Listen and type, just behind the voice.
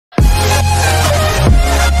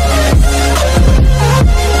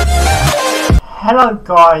Hello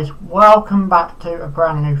guys, welcome back to a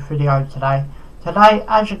brand new video today. Today,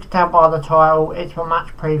 as you can tell by the title, it's a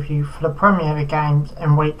match preview for the Premier League games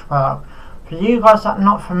in week 12. For you guys that are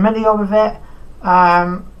not familiar with it,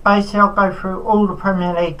 basically I'll go through all the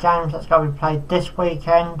Premier League games that's going to be played this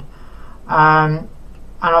weekend, and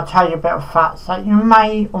I'll tell you a bit of facts that you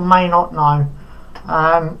may or may not know.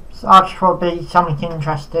 So I just thought it'd be something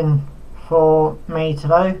interesting for me to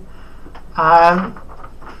do.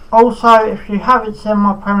 Also, if you haven't seen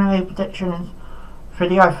my Premier League predictions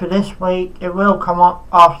video for this week, it will come up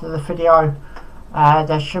after the video.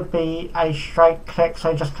 There should be a straight click,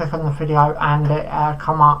 so just click on the video and it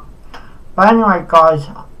come up. But anyway guys,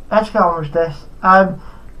 let's get on with this.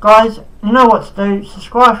 Guys, you know what to do.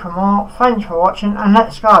 Subscribe for more. Thanks for watching and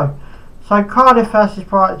let's go. So Cardiff versus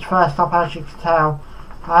Brighton first up, as you can tell.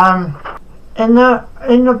 In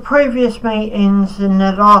the previous meetings, in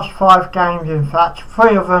the last 5 games in fact,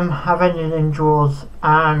 3 of them have ended in draws.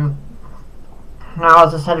 Now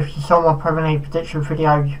as I said, if you saw my Premier League prediction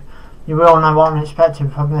video, you will know what I'm expecting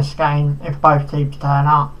from this game if both teams turn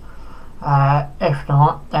up. If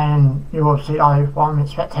not, then you obviously know what I'm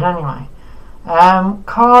expecting anyway.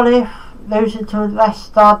 Cardiff losing to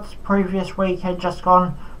Leicester previous weekend just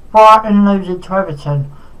gone. Brighton losing to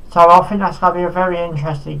Everton. So I think that's going to be a very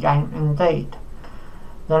interesting game indeed.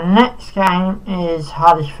 The next game is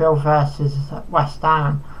Huddersfield versus West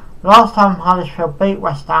Ham. Last time Huddersfield beat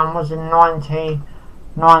West Ham was in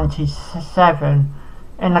 1997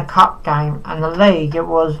 in the cup game, and the league it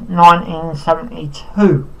was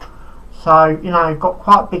 1972. So you know, got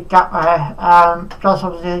quite a big gap there. Just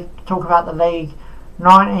obviously talk about the league,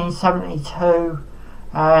 1972,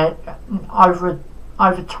 over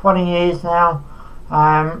 20 years now.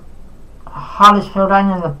 Huddersfield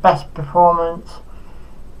ain't in the best performance,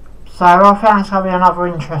 so I think it's going to be another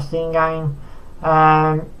interesting game.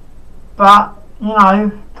 But you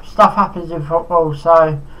know, stuff happens in football,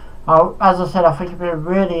 so as I said, I think it'll be a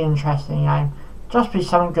really interesting game. Just be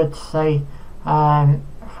something good to see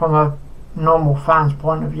from a normal fan's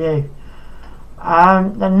point of view.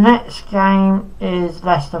 The next game is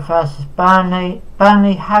Leicester versus Burnley.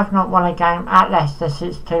 Burnley have not won a game at Leicester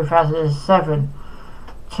since 2007.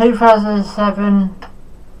 2007,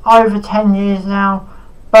 over 10 years now.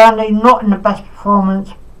 Burnley not in the best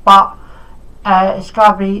performance, but it's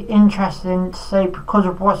going to be interesting to see because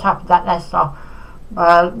of what's happened at Leicester.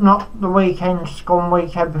 Not the weekend, just gone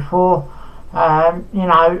weekend before. You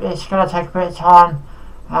know, it's going to take a bit of time.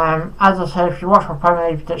 As I said, if you watch my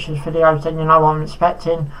Premier League predictions videos, then you know what I'm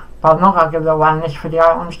expecting. But I'm not going to give it away in this video.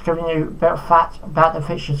 I'm just giving you a bit of facts about the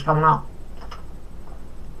fixtures coming up.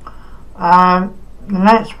 The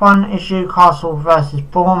next one is Newcastle versus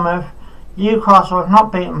Bournemouth. Newcastle have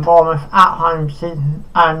not beaten Bournemouth at home since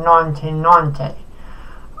 1990.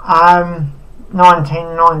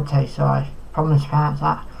 1990, sorry, probably mispronounced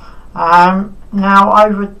that. Now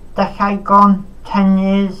over a decade gone, 10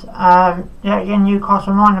 years. Yet again,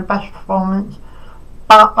 Newcastle not in the best performance,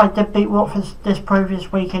 but I did beat Watford this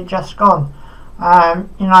previous weekend just gone.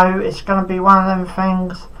 You know, it's going to be one of them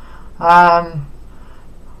things.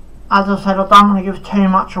 As I said, I don't want to give too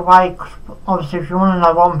much away, cause obviously if you want to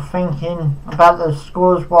know what I'm thinking about the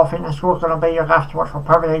scores, what I think the score's going to be, you'll have to watch my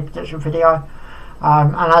Premier League prediction video.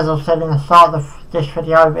 And as I said in the start of this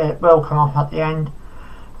video, it will come up at the end.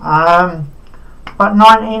 But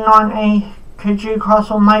 1990, could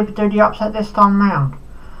Newcastle maybe do the upset this time round?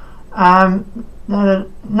 The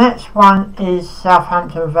next one is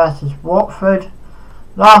Southampton versus Watford.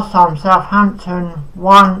 Last time Southampton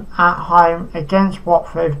won at home against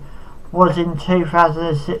Watford was in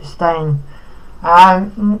 2016.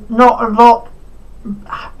 Not a lot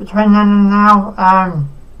between then and now.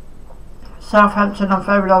 Southampton are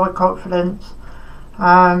very low in confidence. You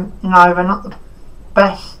know, they're not the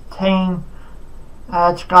best team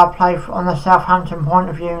to go play on the Southampton point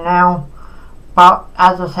of view now. But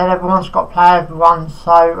as I said, everyone's got to play everyone,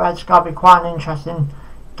 so it's going to be quite an interesting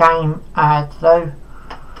game to do.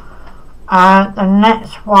 The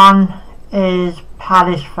next one is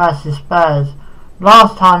Palace versus Spurs.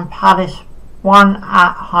 Last time Palace won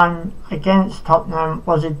at home against Tottenham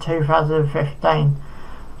was in 2015.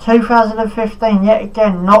 2015, yet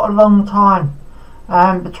again, not a long time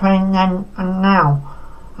between then and now.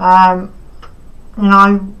 You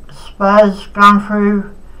know, Spurs going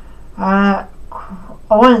through, I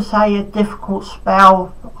wouldn't say a difficult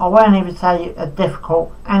spell, I wouldn't even say a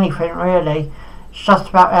difficult anything really. It's just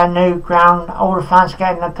about their new ground. All the fans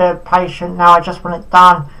getting a bit patient now. I just want it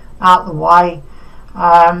done, out of the way.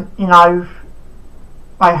 You know,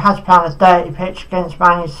 they had to play on a dirty pitch against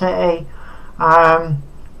Man City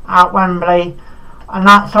at Wembley, and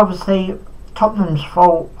that's obviously Tottenham's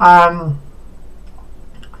fault.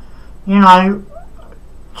 You know,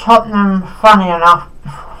 Tottenham, funny enough,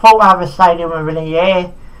 thought I have a stadium within a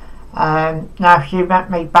year. Now if you met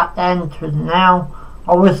me back then to now,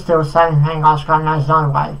 I was still saying the thing. I was going, there's no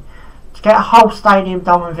way. To get a whole stadium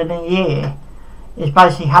done within a year is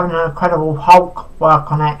basically having an incredible Hulk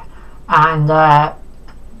work on it, and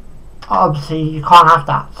obviously you can't have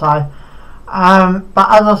that. So, but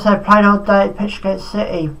as I said, played on a dirty pitch against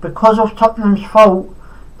City. Because of Tottenham's fault,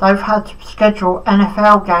 they've had to schedule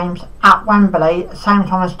NFL games at Wembley at the same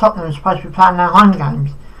time as Tottenham's supposed to be playing their home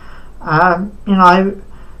games. You know,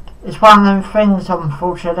 it's one of them things,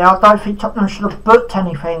 unfortunately. I don't think Tottenham should have booked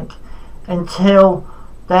anything until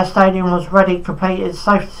their stadium was ready, completed,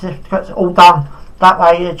 safety certificates all done. That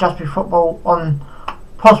way it'd just be football on,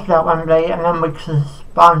 possibly at Wembley, and then we could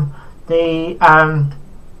postpone the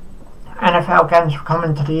NFL games from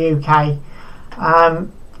coming to the UK.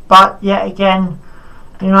 But yet again,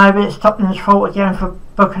 you know, it's Tottenham's fault again for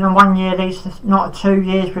booking a 1 year lease, not 2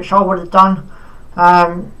 years, which I would have done.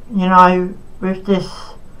 You know, with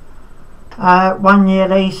this 1 year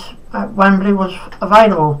lease, Wembley was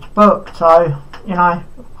available to book. So, you know,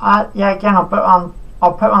 yeah, again, I'll put on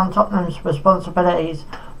Tottenham's responsibilities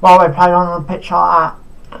while we play on the pitch like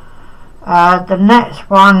that. The next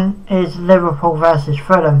one is Liverpool versus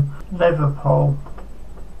Fulham. Liverpool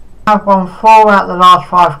have won 4 out of the last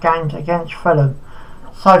 5 games against Fulham.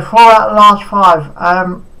 So 4 out of the last 5.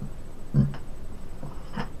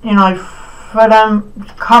 You know, Fulham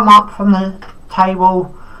come up from the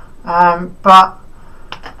table, but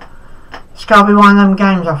it's going to be one of them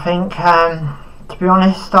games, I think. To be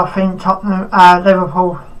honest, I think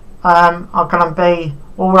Liverpool are going to be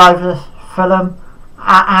all over Fulham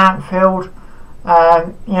at Anfield.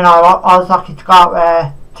 You know, I was lucky to go out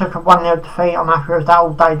there, took a 1-0 defeat. I'm happy with that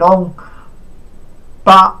all day long.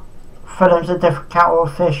 But Fulham's a different kettle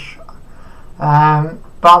of fish. But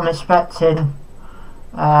I'm expecting,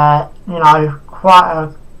 you know, quite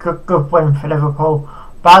a good win for Liverpool.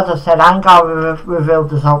 But as I said, I ain't going to reveal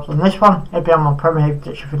the results on this one. It'll be on my Premier League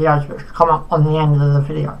prediction videos, which will come up on the end of the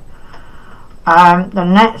video. The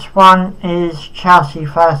next one is Chelsea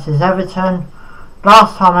versus Everton.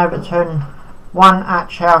 Last time Everton won at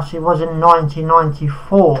Chelsea was in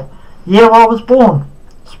 1994, year I was born,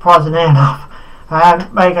 surprisingly enough.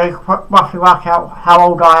 There you go, roughly work out how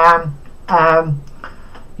old I am.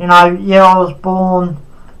 You know, year I was born.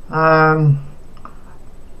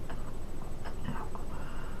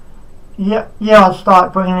 Yeah, I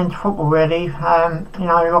started bringing into football really. You know,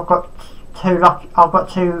 I've got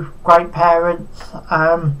two great parents.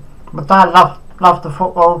 My dad loved the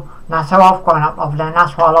football, and that's how I've grown up loving it, and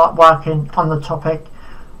that's why I like working on the topic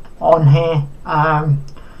on here.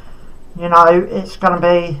 You know, it's going to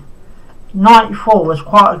be 94 was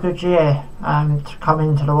quite a good year to come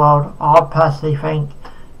into the world. I personally think.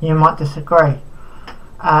 You might disagree.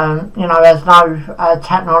 You know, there's no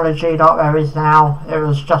technology like there is now. It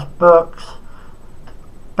was just books,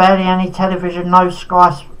 barely any television, no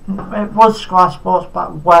Sky. It was Sky Sports, but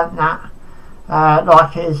it weren't that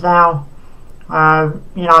like it is now. You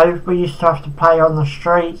know, we used to have to play on the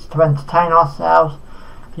streets to entertain ourselves.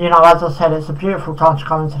 You know, as I said, it's a beautiful time to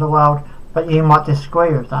come into the world, but you might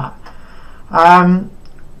disagree with that.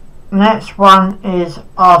 Next one is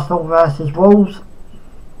Arsenal versus Wolves.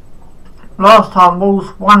 Last time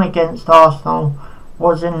Wolves won against Arsenal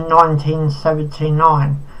was in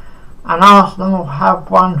 1979, and Arsenal have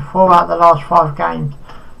won 4 out of the last 5 games.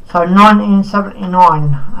 So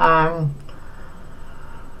 1979,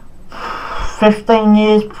 15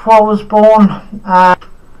 years before I was born,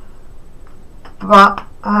 but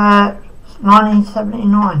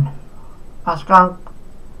 1979, that's going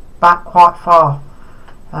back quite far.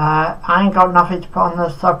 I ain't got nothing to put on the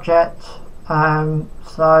subject,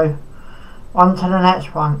 so on to the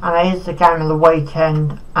next one, and it is the game of the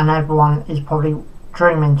weekend, and everyone is probably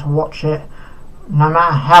dreaming to watch it. No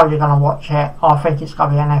matter how you're going to watch it, I think it's going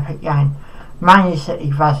to be an epic game. Man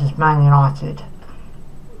City versus Man United.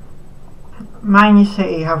 Man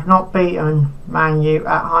City have not beaten Man U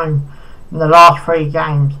at home in the last 3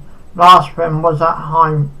 games. Last win was at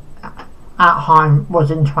home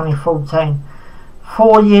was in 2014.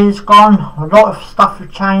 4 years gone, a lot of stuff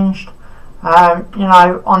have changed. You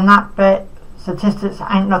know, on that bit, statistics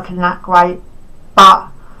ain't looking that great, but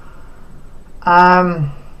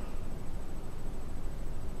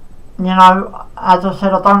you know, as I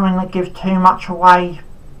said, I don't want to give too much away,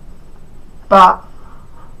 but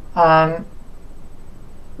you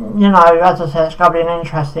know, as I said, it's going to be an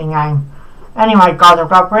interesting game. Anyway guys, I'm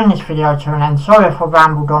going to bring this video to an end. Sorry if I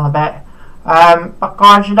rambled on a bit. But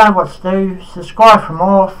guys, you know what to do. Subscribe for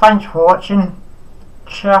more. Thanks for watching.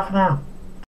 Ciao for now.